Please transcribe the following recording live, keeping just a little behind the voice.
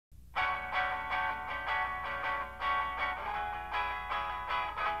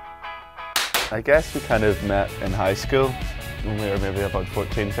I guess we kind of met in high school when we were maybe about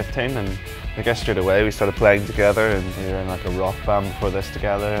 14, 15, and I guess straight away we started playing together, and we were in like a rock band before this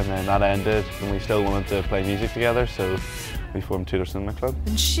together, and then that ended and we still wanted to play music together, so we formed Tudor Cinema Club.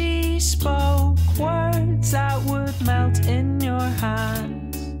 And she spoke words that would melt in your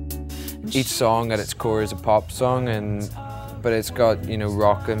hands. Each song at its core is a pop song, but it's got, you know,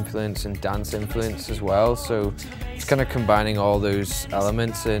 rock influence and dance influence as well, so it's kind of combining all those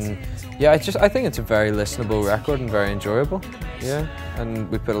elements. And yeah, I think it's a very listenable record and very enjoyable. Yeah, and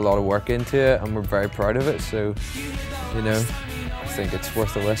we put a lot of work into it and we're very proud of it, so, you know, I think it's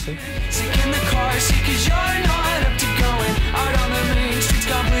worth a listen.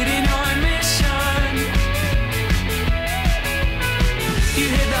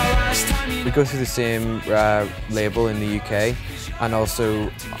 We go through the same label in the UK, and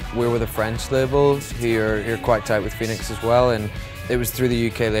also we're with a French label who are quite tight with Phoenix as well, and it was through the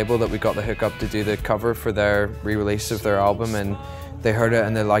UK label that we got the hookup to do the cover for their re-release of their album, and they heard it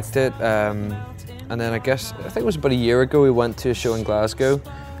and they liked it. And then I think it was about a year ago we went to a show in Glasgow,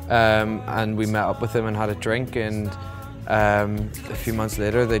 and we met up with them and had a drink, and a few months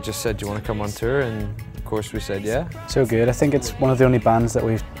later they just said, "Do you want to come on tour?" And of course we said yeah. So good. I think it's one of the only bands that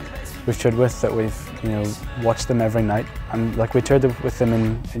we've toured with that we've, you know, watched them every night. And like we toured with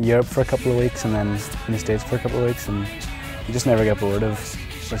them in Europe for a couple of weeks and then in the States for a couple of weeks, and you just never get bored of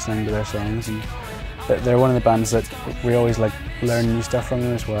listening to their songs. And they're one of the bands that we always like learn new stuff from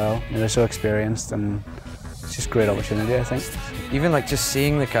them as well. You know, they're so experienced, and it's just a great opportunity, I think. Even like just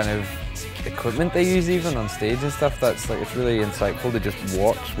seeing the kind of equipment they use even on stage and stuff, that's like, it's really insightful to just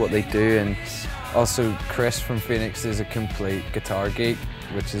watch what they do. And also Chris from Phoenix is a complete guitar geek,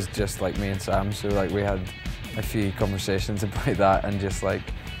 which is just like me and Sam, so like we had a few conversations about that and just like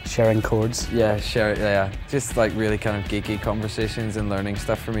sharing chords. Yeah, just like really kind of geeky conversations and learning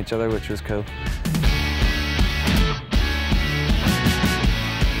stuff from each other, which was cool.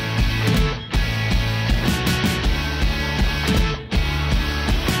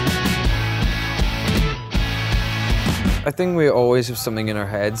 I think we always have something in our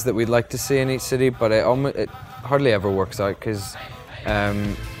heads that we'd like to see in each city, but it hardly ever works out because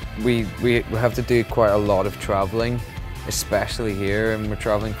we have to do quite a lot of travelling, especially here, and we're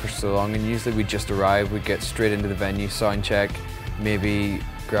travelling for so long, and usually we just arrive, we get straight into the venue, sound check, maybe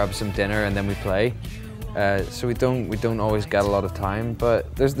grab some dinner, and then we play. So we don't always get a lot of time,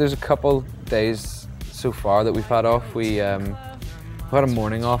 but there's a couple days so far that we've had off. We had a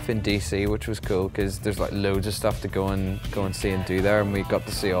morning off in DC, which was cool because there's like loads of stuff to go and see and do there, and we got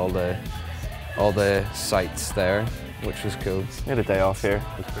to see all the sites there, which was cool. We had a day off here.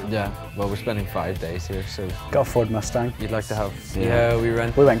 Yeah, well, we're spending 5 days here, so. Got a Ford Mustang. You'd like to have? Yeah, we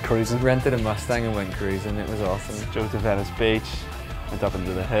went cruising. Rented a Mustang and went cruising. It was awesome. Drove to Venice Beach, went up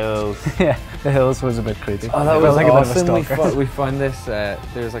into the hills. Yeah, the hills was a bit creepy. Oh, that was like awesome. We found this.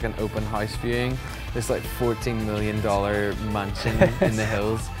 There's like an open house viewing. This like $14 million mansion in the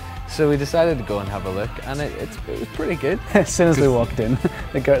hills. So we decided to go and have a look, and it was pretty good. As soon as we walked in,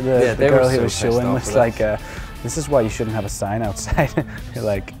 the girl he was showing was like, "This is why you shouldn't have a sign outside." You're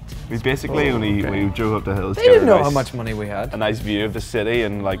like, we basically we drove up the hills. They didn't know how much money we had. A nice view of the city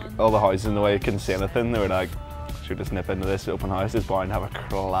and like all the houses in the way you couldn't see anything. They were like, should just nip into this open house, this bar, and have a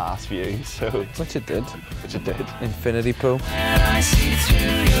class view. So which it did. Which it did. Infinity pool. When I see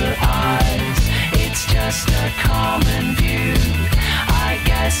through your eyes, it's just a common view. I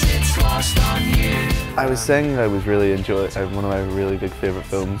guess it's lost on you. I was saying I was really enjoying one of my really big favourite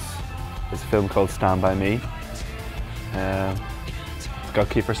films. It's a film called Stand By Me. It's got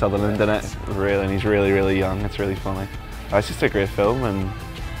Kiefer Sutherland in it, really, and he's really, really young. It's really funny. It's just a great film, and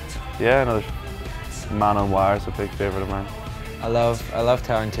yeah, another Man on Wire is a big favourite of mine. I love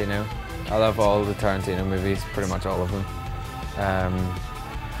Tarantino. I love all the Tarantino movies, pretty much all of them.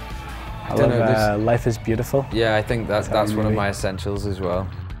 I love Life is Beautiful. Yeah, I think that's one of my essentials as well.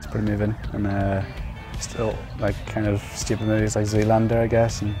 It's pretty moving, and still like kind of stupid movies like Zoolander, I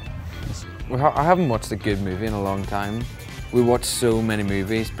guess. And I haven't watched a good movie in a long time. We watch so many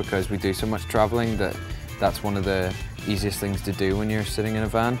movies because we do so much travelling that's one of the easiest things to do when you're sitting in a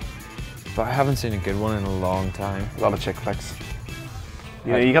van. But I haven't seen a good one in a long time. A lot of chick flicks.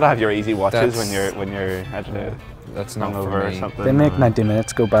 You know, you gotta have your easy watches when you're I don't know, that's not over for or me. something. They make 90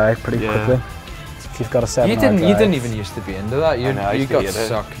 minutes go by pretty quickly. If you've got a 7 hour drive. You didn't even used to be into that. You got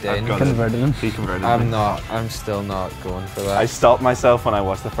sucked in. I'm still not going for that. I stopped myself when I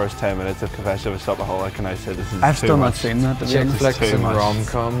watched the first 10 minutes of Confession of a Shopaholic, and I said, "This is too much." I've still not seen that. Chick flicks and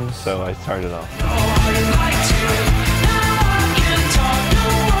rom-coms. So I turned it off.